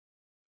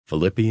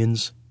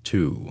Philippians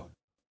 2.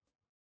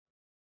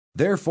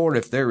 Therefore,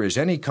 if there is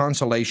any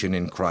consolation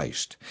in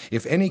Christ,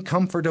 if any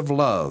comfort of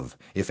love,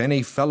 if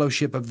any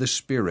fellowship of the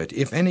Spirit,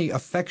 if any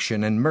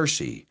affection and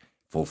mercy,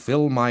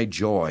 fulfill my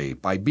joy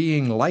by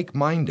being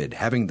like-minded,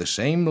 having the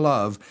same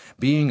love,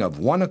 being of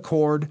one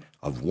accord,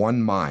 of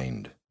one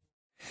mind.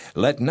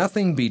 Let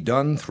nothing be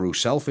done through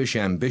selfish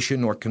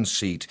ambition or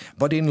conceit,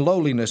 but in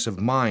lowliness of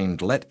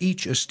mind let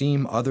each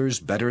esteem others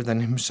better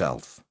than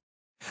himself.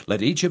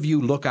 Let each of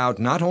you look out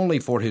not only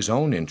for his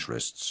own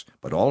interests,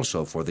 but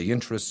also for the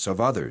interests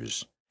of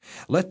others.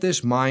 Let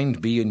this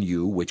mind be in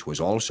you which was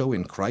also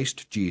in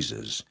Christ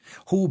Jesus,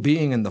 who,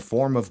 being in the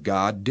form of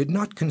God, did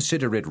not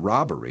consider it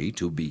robbery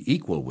to be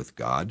equal with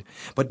God,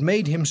 but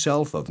made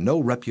himself of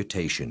no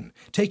reputation,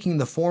 taking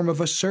the form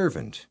of a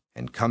servant,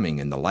 and coming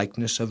in the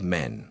likeness of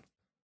men.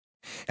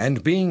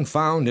 And being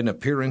found in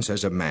appearance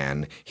as a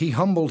man, he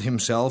humbled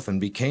himself and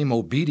became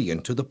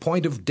obedient to the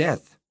point of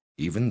death,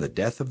 even the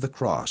death of the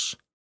cross.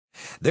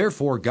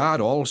 Therefore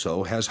God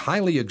also has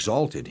highly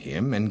exalted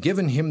him, and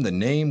given him the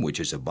name which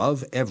is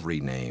above every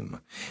name,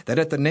 that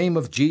at the name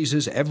of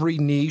Jesus every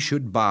knee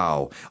should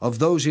bow, of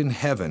those in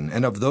heaven,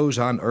 and of those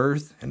on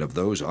earth, and of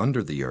those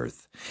under the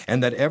earth,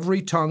 and that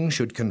every tongue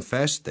should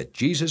confess that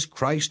Jesus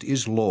Christ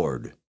is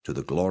Lord, to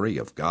the glory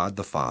of God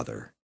the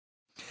Father.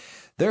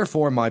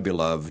 Therefore, my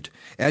beloved,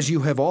 as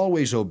you have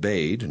always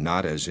obeyed,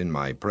 not as in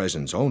my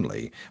presence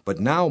only, but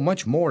now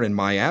much more in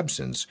my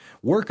absence,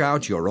 work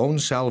out your own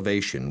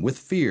salvation with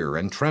fear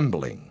and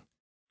trembling.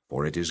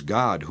 For it is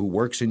God who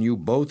works in you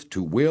both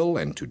to will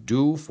and to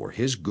do for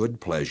his good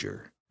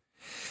pleasure.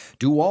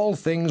 Do all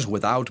things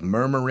without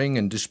murmuring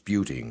and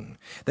disputing,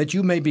 that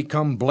you may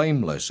become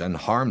blameless and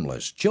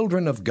harmless,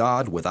 children of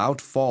God without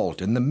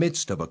fault in the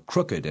midst of a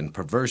crooked and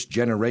perverse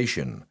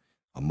generation,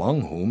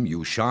 among whom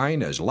you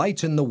shine as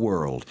lights in the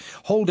world,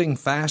 holding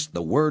fast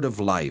the word of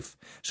life,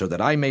 so that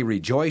I may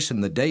rejoice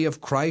in the day of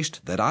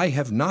Christ that I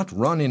have not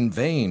run in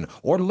vain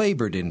or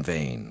labored in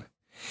vain.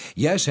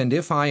 Yes, and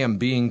if I am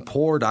being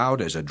poured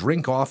out as a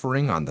drink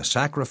offering on the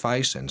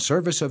sacrifice and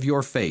service of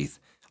your faith,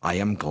 I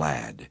am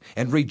glad,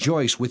 and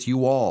rejoice with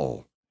you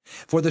all.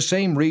 For the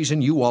same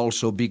reason you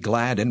also be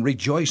glad and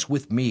rejoice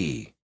with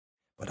me.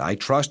 But I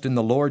trust in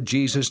the Lord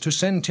Jesus to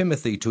send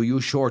Timothy to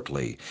you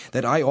shortly,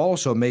 that I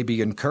also may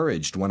be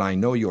encouraged when I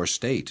know your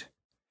state.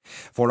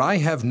 For I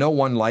have no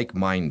one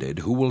like-minded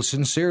who will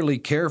sincerely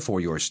care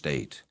for your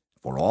state,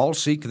 for all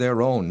seek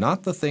their own,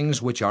 not the things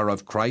which are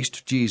of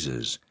Christ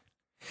Jesus.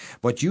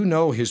 But you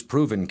know his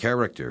proven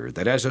character,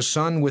 that as a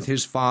son with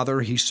his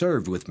father he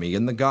served with me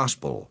in the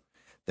gospel.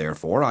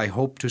 Therefore I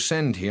hope to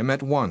send him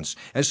at once,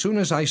 as soon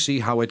as I see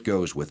how it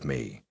goes with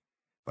me.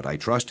 But I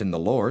trust in the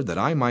Lord that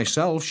I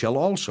myself shall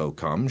also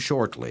come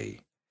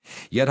shortly.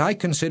 Yet I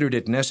considered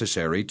it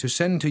necessary to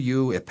send to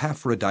you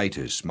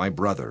Epaphroditus, my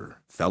brother,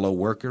 fellow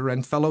worker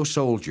and fellow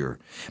soldier,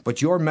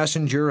 but your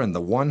messenger and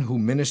the one who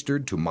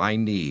ministered to my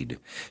need,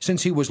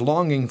 since he was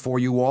longing for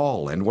you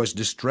all, and was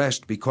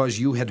distressed because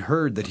you had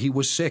heard that he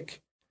was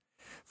sick.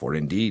 For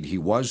indeed he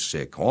was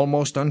sick,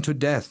 almost unto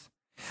death.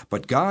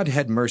 But God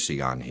had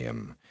mercy on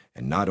him,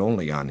 and not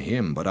only on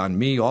him, but on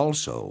me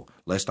also,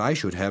 lest I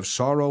should have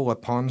sorrow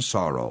upon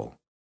sorrow.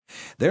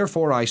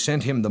 Therefore I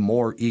sent him the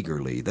more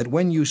eagerly, that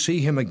when you see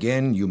him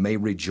again you may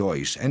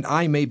rejoice, and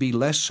I may be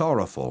less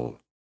sorrowful.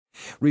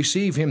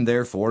 Receive him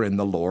therefore in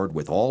the Lord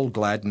with all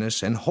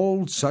gladness, and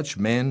hold such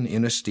men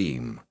in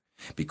esteem,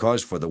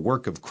 because for the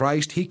work of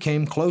Christ he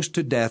came close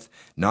to death,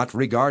 not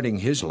regarding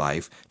his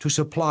life, to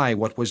supply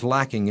what was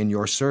lacking in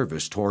your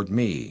service toward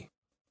me.